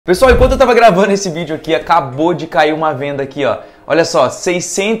Pessoal, enquanto eu tava gravando esse vídeo aqui, acabou de cair uma venda aqui, ó. Olha só,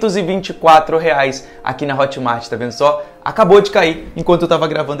 R$624 aqui na Hotmart, tá vendo só? Acabou de cair enquanto eu tava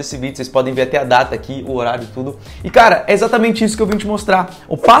gravando esse vídeo, vocês podem ver até a data aqui, o horário e tudo. E cara, é exatamente isso que eu vim te mostrar,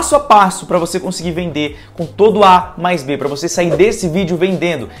 o passo a passo para você conseguir vender com todo A mais B, para você sair desse vídeo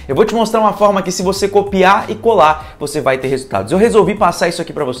vendendo. Eu vou te mostrar uma forma que se você copiar e colar, você vai ter resultados. Eu resolvi passar isso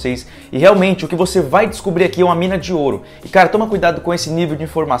aqui para vocês e realmente o que você vai descobrir aqui é uma mina de ouro. E cara, toma cuidado com esse nível de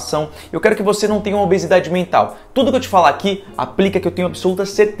informação, eu quero que você não tenha uma obesidade mental. Tudo que eu te falar aqui, aplica que eu tenho absoluta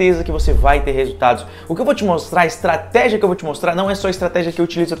certeza que você vai ter resultados. O que eu vou te mostrar, a estratégia que eu vou te mostrar, não é só a estratégia que eu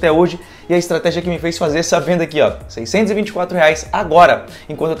utilizo até hoje e a estratégia que me fez fazer essa venda aqui, ó, R$624 agora,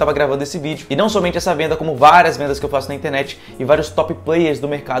 enquanto eu estava gravando esse vídeo. E não somente essa venda, como várias vendas que eu faço na internet e vários top players do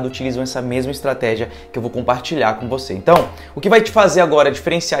mercado utilizam essa mesma estratégia que eu vou compartilhar com você. Então, o que vai te fazer agora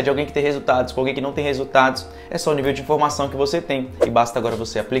diferenciar de alguém que tem resultados com alguém que não tem resultados é só o nível de informação que você tem e basta agora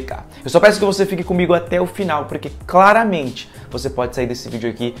você aplicar. Eu só peço que você fique comigo até o final, porque claramente você pode sair desse vídeo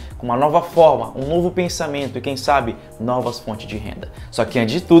aqui com uma nova forma, um novo pensamento e quem sabe novas fontes de renda. Só que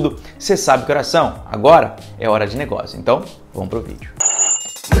antes de tudo, você sabe que oração? Agora é hora de negócio. Então, vamos pro vídeo.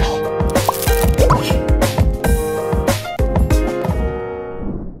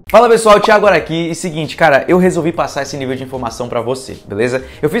 Fala pessoal, Thiago aqui. E seguinte, cara, eu resolvi passar esse nível de informação pra você, beleza?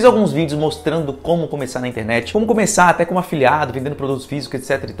 Eu fiz alguns vídeos mostrando como começar na internet, como começar até como afiliado, vendendo produtos físicos,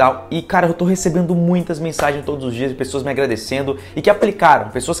 etc e tal. E cara, eu tô recebendo muitas mensagens todos os dias de pessoas me agradecendo e que aplicaram,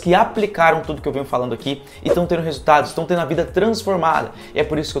 pessoas que aplicaram tudo que eu venho falando aqui e estão tendo resultados, estão tendo a vida transformada. E é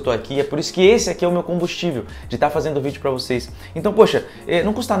por isso que eu tô aqui, é por isso que esse aqui é o meu combustível de estar fazendo vídeo pra vocês. Então, poxa,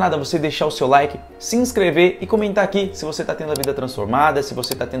 não custa nada você deixar o seu like, se inscrever e comentar aqui se você tá tendo a vida transformada, se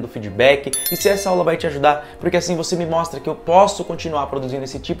você tá tendo feedback e se essa aula vai te ajudar, porque assim você me mostra que eu posso continuar produzindo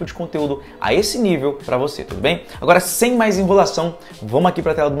esse tipo de conteúdo a esse nível pra você, tudo bem? Agora, sem mais enrolação, vamos aqui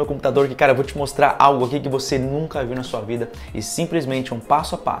pra tela do meu computador que, cara, eu vou te mostrar algo aqui que você nunca viu na sua vida e simplesmente um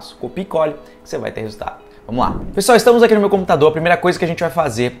passo a passo, copie e cole, que você vai ter resultado. Vamos lá. Pessoal, estamos aqui no meu computador. A primeira coisa que a gente vai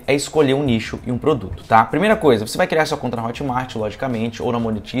fazer é escolher um nicho e um produto, tá? Primeira coisa, você vai criar sua conta na Hotmart, logicamente, ou na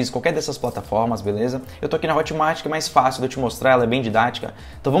Monetize, qualquer dessas plataformas, beleza? Eu tô aqui na Hotmart, que é mais fácil de eu te mostrar, ela é bem didática.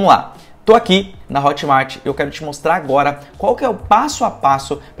 Então vamos lá. Tô aqui na Hotmart, eu quero te mostrar agora qual que é o passo a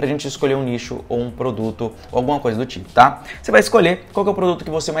passo pra gente escolher um nicho ou um produto ou alguma coisa do tipo, tá? Você vai escolher qual que é o produto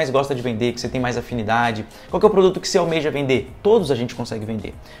que você mais gosta de vender, que você tem mais afinidade, qual que é o produto que você almeja vender. Todos a gente consegue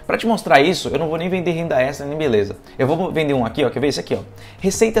vender. Pra te mostrar isso, eu não vou nem vender renda extra nem beleza. Eu vou vender um aqui, ó, quer ver esse aqui, ó?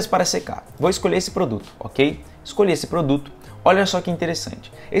 Receitas para secar. Vou escolher esse produto, ok? Escolhi esse produto. Olha só que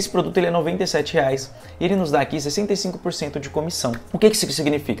interessante, esse produto ele é R$97 e ele nos dá aqui 65% de comissão. O que isso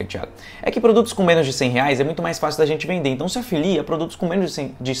significa, Thiago? É que produtos com menos de R$100 é muito mais fácil da gente vender, então se afilia a produtos com menos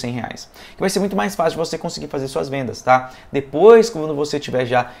de R$100, que vai ser muito mais fácil de você conseguir fazer suas vendas, tá? Depois, quando você estiver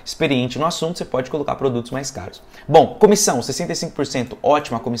já experiente no assunto, você pode colocar produtos mais caros. Bom, comissão, 65%,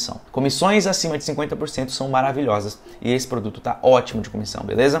 ótima comissão. Comissões acima de 50% são maravilhosas e esse produto tá ótimo de comissão,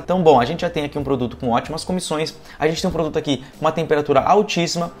 beleza? Então, bom, a gente já tem aqui um produto com ótimas comissões, a gente tem um produto aqui com uma temperatura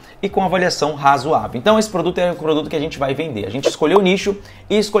altíssima e com avaliação razoável. Então esse produto é o produto que a gente vai vender. A gente escolheu o nicho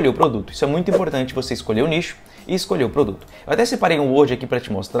e escolheu o produto. Isso é muito importante, você escolher o nicho e escolher o produto. Eu até separei um Word aqui para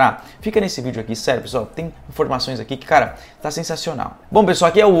te mostrar. Fica nesse vídeo aqui, sério, pessoal, tem informações aqui que, cara, tá sensacional. Bom, pessoal,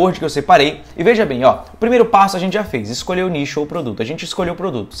 aqui é o Word que eu separei e veja bem, ó, o primeiro passo a gente já fez, escolher o nicho ou o produto. A gente escolheu o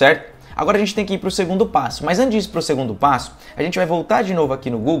produto, certo? Agora a gente tem que ir para o segundo passo, mas antes de ir para o segundo passo, a gente vai voltar de novo aqui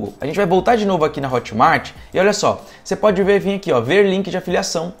no Google, a gente vai voltar de novo aqui na Hotmart e olha só, você pode vir aqui, ó, ver link de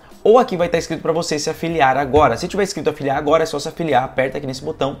afiliação, ou aqui vai estar escrito para você se afiliar agora. Se tiver escrito afiliar agora, é só se afiliar, aperta aqui nesse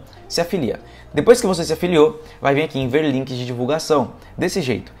botão, se afilia. Depois que você se afiliou, vai vir aqui em ver links de divulgação, desse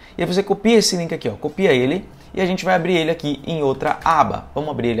jeito. E aí você copia esse link aqui, ó, copia ele, e a gente vai abrir ele aqui em outra aba. Vamos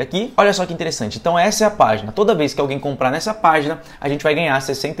abrir ele aqui. Olha só que interessante. Então essa é a página. Toda vez que alguém comprar nessa página, a gente vai ganhar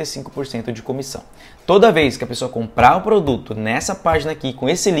 65% de comissão. Toda vez que a pessoa comprar o produto nessa página aqui, com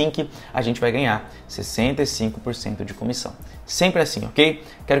esse link, a gente vai ganhar 65% de comissão. Sempre assim, ok?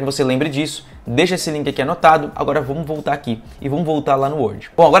 Quero que você lembre disso. Deixa esse link aqui anotado. Agora vamos voltar aqui e vamos voltar lá no Word.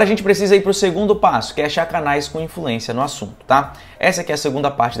 Bom, agora a gente precisa ir para o segundo passo, que é achar canais com influência no assunto, tá? Essa aqui é a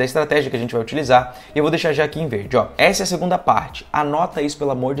segunda parte da estratégia que a gente vai utilizar e eu vou deixar já aqui em verde, ó. Essa é a segunda parte. Anota isso, pelo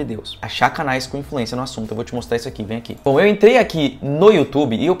amor de Deus. Achar canais com influência no assunto. Eu vou te mostrar isso aqui, vem aqui. Bom, eu entrei aqui no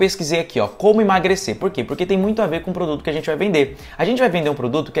YouTube e eu pesquisei aqui, ó, como emagrecer. Por quê? Porque tem muito a ver com o produto que a gente vai vender. A gente vai vender um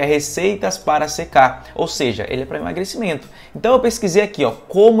produto que é receitas para secar, ou seja, ele é para emagrecimento. Então eu pesquisei aqui, ó,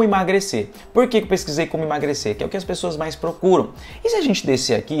 como emagrecer. Por que eu pesquisei como emagrecer? Que é o que as pessoas mais procuram. E se a gente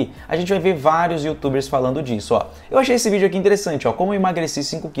descer aqui, a gente vai ver vários youtubers falando disso, ó. Eu achei esse vídeo aqui interessante, ó, como eu emagreci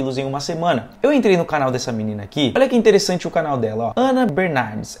 5 quilos em uma semana. Eu entrei no canal dessa menina aqui, olha que interessante o canal dela, ó. Ana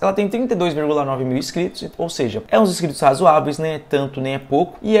Bernardes. Ela tem 32,9 mil inscritos, ou seja, é uns inscritos razoáveis, nem é tanto, nem é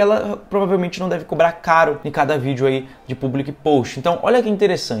pouco. E ela provavelmente não deve cobrar caro em cada vídeo aí de public post. Então, olha que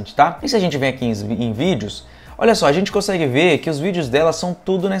interessante, tá? E se a gente vem aqui em vídeos, olha só, a gente consegue ver que os vídeos dela são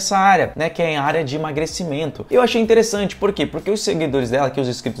tudo nessa área, né, que é a área de emagrecimento. Eu achei interessante, por quê? Porque os seguidores dela, aqui os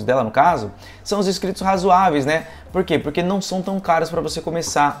inscritos dela no caso, são os inscritos razoáveis, né? Por quê? Porque não são tão caros para você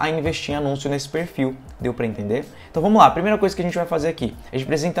começar a investir em anúncio nesse perfil. Deu para entender? Então vamos lá, a primeira coisa que a gente vai fazer aqui, a gente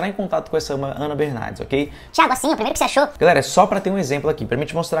precisa entrar em contato com essa Ana Bernardes, ok? Thiago, assim, o primeiro que você achou? Galera, é só para ter um exemplo aqui, para mim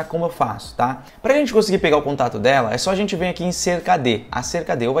te mostrar como eu faço, tá? Pra gente conseguir pegar o contato dela, é só a gente vir aqui em cerca de, a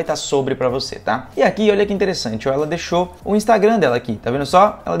cerca de, ou vai estar sobre para você, tá? E aqui, olha que interessante, ó, ela deixou o Instagram dela aqui, tá vendo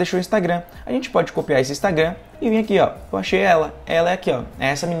só? Ela deixou o Instagram. A gente pode copiar esse Instagram e vir aqui, ó, eu achei ela é aqui, ó, é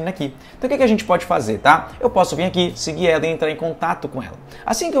essa menina aqui. Então o que a gente pode fazer, tá? Eu posso vir aqui, seguir ela e entrar em contato com ela.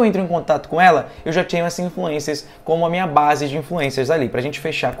 Assim que eu entro em contato com ela, eu já tenho essas influencers como a minha base de influencers ali, pra gente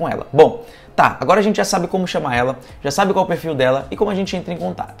fechar com ela. Bom, tá, agora a gente já sabe como chamar ela, já sabe qual é o perfil dela e como a gente entra em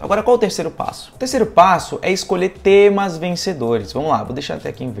contato. Agora qual é o terceiro passo? O terceiro passo é escolher temas vencedores. Vamos lá, vou deixar até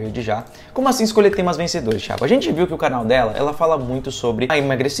aqui em verde já. Como assim escolher temas vencedores, Thiago? A gente viu que o canal dela, ela fala muito sobre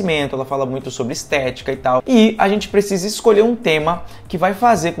emagrecimento, ela fala muito sobre estética e tal. E a gente precisa escolher um tema que vai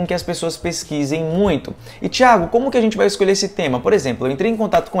fazer com que as pessoas pesquisem muito. E Thiago, como que a gente vai escolher esse tema? Por exemplo, eu entrei em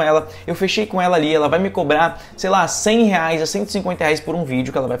contato com ela, eu fechei com ela ali, ela vai me cobrar, sei lá, R$100 a R$150 por um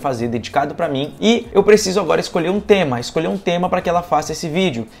vídeo que ela vai fazer dedicado para mim. E eu preciso agora escolher um tema para que ela faça esse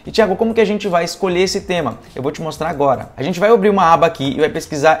vídeo. E Thiago, como que a gente vai escolher esse tema? Eu vou te mostrar agora. A gente vai abrir uma aba aqui e vai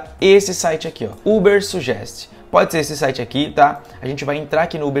pesquisar esse site aqui, ó, Uber Suggest. Pode ser esse site aqui, tá? A gente vai entrar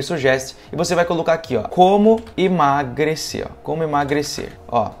aqui no Uber Suggest e você vai colocar aqui, ó, como emagrecer, ó, como emagrecer.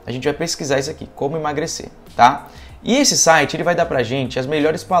 Ó, a gente vai pesquisar isso aqui, como emagrecer, tá? E esse site, ele vai dar pra gente as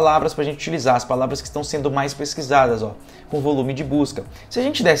melhores palavras pra gente utilizar, as palavras que estão sendo mais pesquisadas, ó, com volume de busca. Se a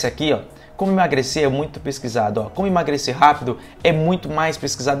gente desce aqui, ó, como emagrecer é muito pesquisado, ó, como emagrecer rápido é muito mais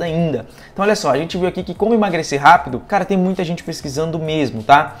pesquisado ainda. Então olha só, a gente viu aqui que como emagrecer rápido, cara, tem muita gente pesquisando mesmo,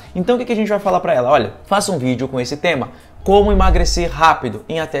 tá? Então o que a gente vai falar pra ela? Olha, faça um vídeo com esse tema. Como emagrecer rápido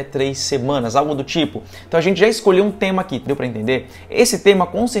em até 3 semanas, algo do tipo. Então a gente já escolheu um tema aqui, deu para entender? Esse tema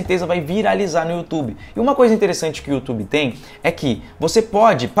com certeza vai viralizar no YouTube. E uma coisa interessante que o YouTube tem é que você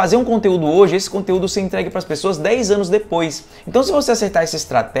pode fazer um conteúdo hoje, esse conteúdo ser entregue para as pessoas 10 anos depois. Então se você acertar essa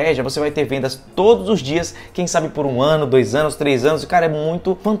estratégia, você vai ter vendas todos os dias, quem sabe por 1 ano, 2 anos, 3 anos. E cara, é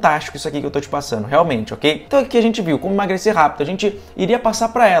muito fantástico isso aqui que eu tô te passando, realmente, ok? Então aqui a gente viu como emagrecer rápido, a gente iria passar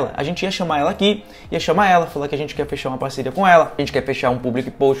para ela, a gente ia chamar ela aqui, ia chamar ela, falar que a gente quer fechar uma parceria com ela, a gente quer fechar um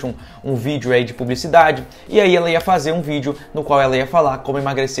public post, um vídeo aí de publicidade, e aí ela ia fazer um vídeo no qual ela ia falar como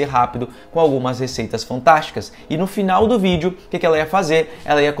emagrecer rápido com algumas receitas fantásticas. E no final do vídeo, o que ela ia fazer?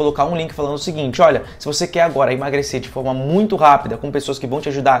 Ela ia colocar um link falando o seguinte: olha, se você quer agora emagrecer de forma muito rápida, com pessoas que vão te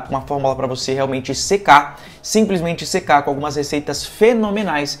ajudar, com uma fórmula para você realmente secar, simplesmente secar com algumas receitas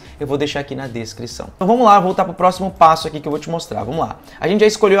fenomenais, eu vou deixar aqui na descrição. Então vamos lá, voltar para o próximo passo aqui que eu vou te mostrar. Vamos lá. A gente já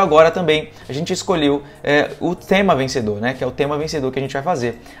escolheu agora também, a gente escolheu o tema vencedor, né? Que é o tema vencedor que a gente vai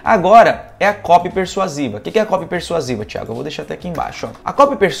fazer. Agora é a copy persuasiva. O que é a copy persuasiva, Thiago? Eu vou deixar até aqui embaixo, ó. A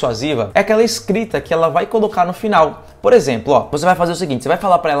copy persuasiva é aquela escrita que ela vai colocar no final. Por exemplo, ó, você vai fazer o seguinte, você vai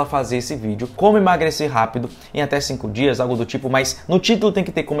falar para ela fazer esse vídeo, como emagrecer rápido em até 5 dias, algo do tipo, mas no título tem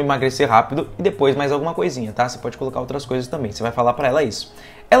que ter como emagrecer rápido e depois mais alguma coisinha, tá? Você pode colocar outras coisas também. Você vai falar para ela isso.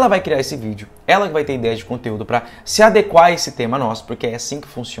 Ela vai criar esse vídeo, ela que vai ter ideias de conteúdo para se adequar a esse tema nosso, porque é assim que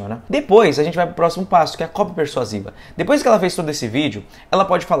funciona. Depois a gente vai para o próximo passo, que é a copy persuasiva. Depois que ela fez todo esse vídeo, ela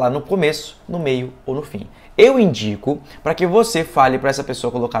pode falar no começo, no meio ou no fim. Eu indico para que você fale para essa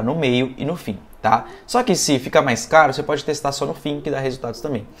pessoa colocar no meio e no fim, tá? Só que se fica mais caro, você pode testar só no fim, que dá resultados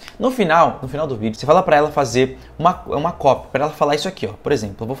também. No final do vídeo, você fala para ela fazer uma copy, para ela falar isso aqui, ó. Por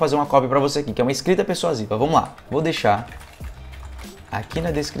exemplo, eu vou fazer uma copy para você aqui, que é uma escrita persuasiva. Vamos lá. Vou deixar aqui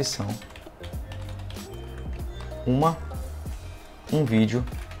na descrição um vídeo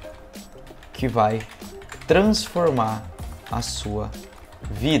que vai transformar a sua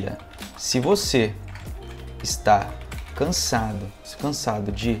vida. Se você está cansado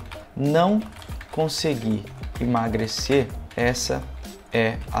de não conseguir emagrecer, essa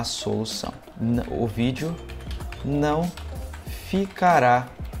é a solução. O vídeo não ficará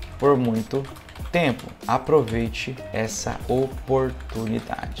por muito tempo. Aproveite essa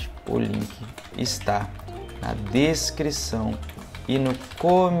oportunidade. O link está na descrição e no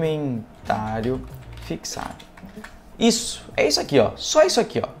comentário fixado. Isso, é isso aqui, ó, só isso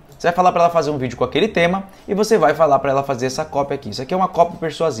aqui, ó. Você vai falar para ela fazer um vídeo com aquele tema e você vai falar para ela fazer essa cópia aqui. Isso aqui é uma cópia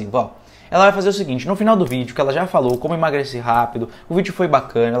persuasiva, ó. Ela vai fazer o seguinte, no final do vídeo, que ela já falou como emagrecer rápido, o vídeo foi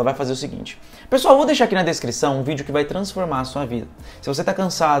bacana, ela vai fazer o seguinte. Pessoal, eu vou deixar aqui na descrição um vídeo que vai transformar a sua vida. Se você está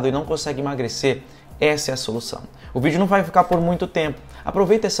cansado e não consegue emagrecer, essa é a solução. O vídeo não vai ficar por muito tempo.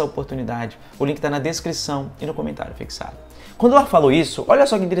 Aproveita essa oportunidade. O link está na descrição e no comentário fixado. Quando ela falou isso, olha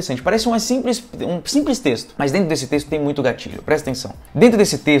só que interessante, parece um simples texto, mas dentro desse texto tem muito gatilho, presta atenção. Dentro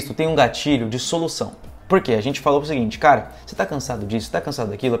desse texto tem um gatilho de solução. Por quê? A gente falou o seguinte, cara, você tá cansado disso, tá cansado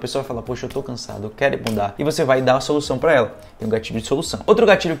daquilo, a pessoa vai falar, poxa, eu tô cansado, eu quero mudar. E você vai dar a solução pra ela. Tem um gatilho de solução. Outro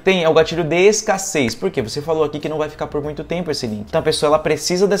gatilho que tem é o gatilho de escassez. Por quê? Você falou aqui que não vai ficar por muito tempo esse link. Então a pessoa, ela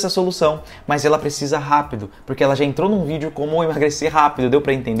precisa dessa solução, mas ela precisa rápido, porque ela já entrou num vídeo como emagrecer rápido. Deu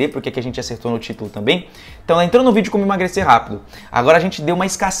pra entender porque que a gente acertou no título também? Então ela entrou no vídeo como emagrecer rápido. Agora a gente deu uma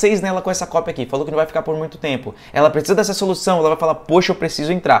escassez nela com essa cópia aqui. Falou que não vai ficar por muito tempo. Ela precisa dessa solução, ela vai falar, poxa, eu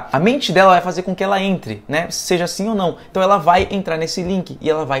preciso entrar. A mente dela vai fazer com que ela entre, né? Seja sim ou não. Então ela vai entrar nesse link e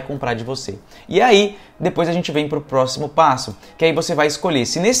ela vai comprar de você. E aí, depois a gente vem para o próximo passo, que aí você vai escolher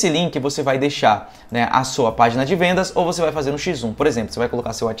se nesse link você vai deixar, né, a sua página de vendas ou você vai fazer no X1. Por exemplo, você vai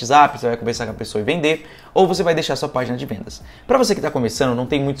colocar seu WhatsApp, você vai conversar com a pessoa e vender, ou você vai deixar sua página de vendas. Para você que está começando, não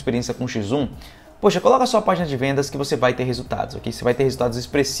tem muita experiência com X1, poxa, coloca a sua página de vendas que você vai ter resultados, ok? Você vai ter resultados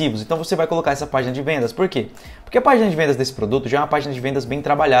expressivos, então você vai colocar essa página de vendas. Por quê? Porque a página de vendas desse produto já é uma página de vendas bem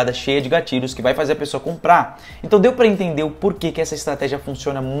trabalhada, cheia de gatilhos, que vai fazer a pessoa comprar. Então deu para entender o porquê que essa estratégia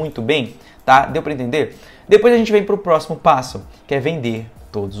funciona muito bem, tá? Deu para entender? Depois a gente vem para o próximo passo, que é vender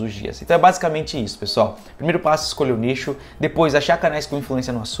todos os dias. Então é basicamente isso, pessoal. Primeiro passo, escolher o nicho, depois achar canais com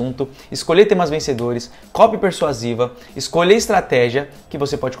influência no assunto, escolher temas vencedores, copy persuasiva, escolher estratégia, que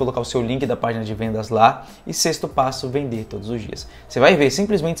você pode colocar o seu link da página de vendas lá, e sexto passo, vender todos os dias. Você vai ver,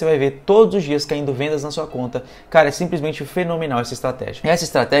 simplesmente você vai ver todos os dias caindo vendas na sua conta. Cara, é simplesmente fenomenal essa estratégia. E essa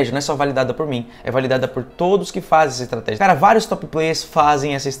estratégia não é só validada por mim, é validada por todos que fazem essa estratégia. Cara, vários top players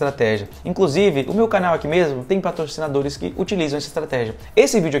fazem essa estratégia. Inclusive, o meu canal aqui mesmo tem patrocinadores que utilizam essa estratégia.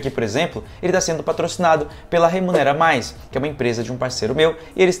 Esse vídeo aqui, por exemplo, ele está sendo patrocinado pela Remunera Mais, que é uma empresa de um parceiro meu,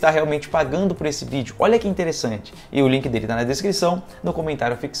 e ele está realmente pagando por esse vídeo. Olha que interessante. E o link dele está na descrição, no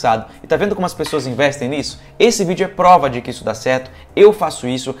comentário fixado. E tá vendo como as pessoas investem nisso? Esse vídeo é prova de que isso dá certo. Eu faço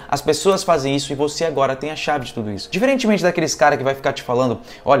isso, as pessoas fazem isso e você agora tem a chave de tudo isso. Diferentemente daqueles caras que vai ficar te falando,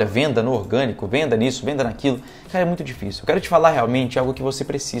 olha, venda no orgânico, venda nisso, venda naquilo. Cara, é muito difícil. Eu quero te falar realmente algo que você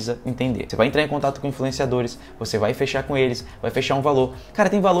precisa entender. Você vai entrar em contato com influenciadores, você vai fechar com eles, vai fechar um valor. Cara,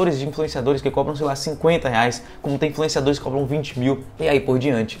 tem valores de influenciadores que cobram, sei lá, 50 reais, como tem influenciadores que cobram 20 mil e aí por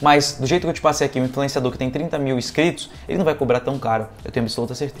diante. Mas do jeito que eu te passei aqui, um influenciador que tem 30 mil inscritos, ele não vai cobrar tão caro, eu tenho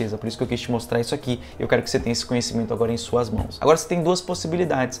absoluta certeza. Por isso que eu quis te mostrar isso aqui. Eu quero que você tenha esse conhecimento agora em suas mãos. Agora você tem duas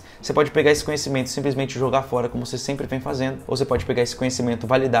possibilidades. Você pode pegar esse conhecimento e simplesmente jogar fora, como você sempre vem fazendo, ou você pode pegar esse conhecimento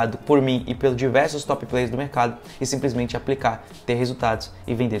validado por mim e pelos diversos top players do mercado e simplesmente aplicar, ter resultados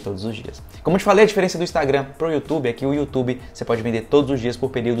e vender todos os dias. Como eu te falei, a diferença do Instagram para o YouTube é que o YouTube você pode vender todos os dias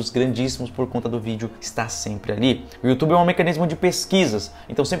por períodos grandíssimos por conta do vídeo estar sempre ali. O YouTube é um mecanismo de pesquisas,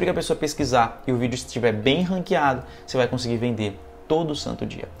 então sempre que a pessoa pesquisar e o vídeo estiver bem ranqueado, você vai conseguir vender todo santo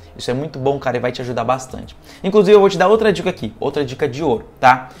dia. Isso é muito bom, cara, e vai te ajudar bastante. Inclusive, eu vou te dar outra dica aqui, outra dica de ouro,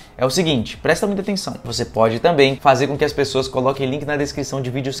 tá? É o seguinte, presta muita atenção. Você pode também fazer com que as pessoas coloquem link na descrição de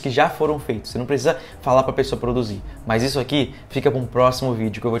vídeos que já foram feitos. Você não precisa falar para a pessoa produzir. Mas isso aqui fica para um próximo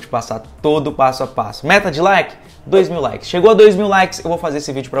vídeo que eu vou te passar todo o passo a passo. Meta de like? 2.000 likes. Chegou a 2.000 likes, eu vou fazer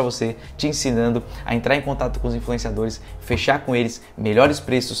esse vídeo para você, te ensinando a entrar em contato com os influenciadores, fechar com eles, melhores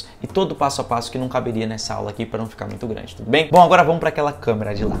preços e todo o passo a passo que não caberia nessa aula aqui para não ficar muito grande, tudo bem? Bom, agora vamos para aquela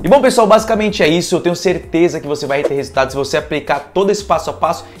câmera de lá. E bom, pessoal, basicamente é isso. Eu tenho certeza que você vai ter resultados se você aplicar todo esse passo a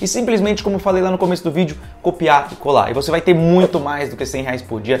passo e simplesmente, como eu falei lá no começo do vídeo, copiar e colar. E você vai ter muito mais do que 100 reais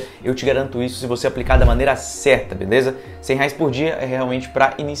por dia. Eu te garanto isso se você aplicar da maneira certa, beleza? 100 reais por dia é realmente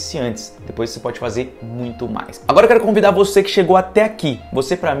para iniciantes. Depois você pode fazer muito mais. Agora eu quero convidar você que chegou até aqui.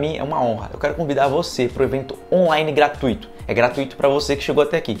 Você, para mim, é uma honra. Eu quero convidar você para o evento online gratuito. É gratuito para você que chegou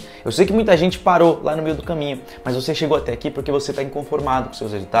até aqui. Eu sei que muita gente parou lá no meio do caminho, mas você chegou até aqui porque você está inconformado com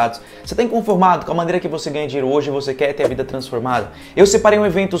seus resultados. Você está inconformado com a maneira que você ganha dinheiro hoje e você quer ter a vida transformada. Eu separei um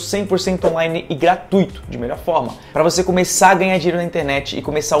evento 100% online e gratuito, de melhor forma, para você começar a ganhar dinheiro na internet e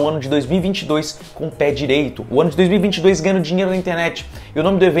começar o ano de 2022 com o pé direito. O ano de 2022 ganhando dinheiro na internet. E o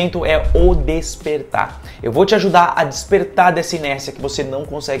nome do evento é O Despertar. Eu vou te ajudar a despertar dessa inércia que você não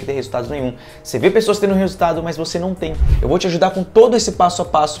consegue ter resultados nenhum. Você vê pessoas tendo resultado, mas você não tem. Eu vou te ajudar com todo esse passo a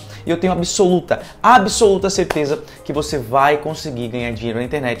passo e eu tenho absoluta certeza que você vai conseguir ganhar dinheiro na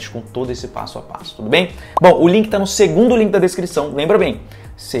internet com todo esse passo a passo, tudo bem? Bom, o link está no segundo link da descrição, lembra bem,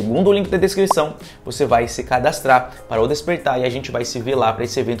 segundo o link da descrição, você vai se cadastrar para o Despertar e a gente vai se ver lá para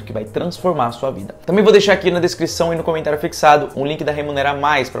esse evento que vai transformar a sua vida. Também vou deixar aqui na descrição e no comentário fixado um link da Remunera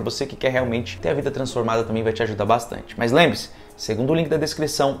Mais para você que quer realmente ter a vida transformada, também vai te ajudar bastante. Mas lembre-se, segundo o link da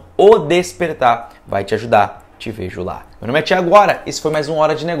descrição, o Despertar vai te ajudar. Te vejo lá. Meu nome é Thiago, esse foi mais uma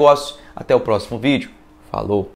Hora de Negócio. Até o próximo vídeo. Falou!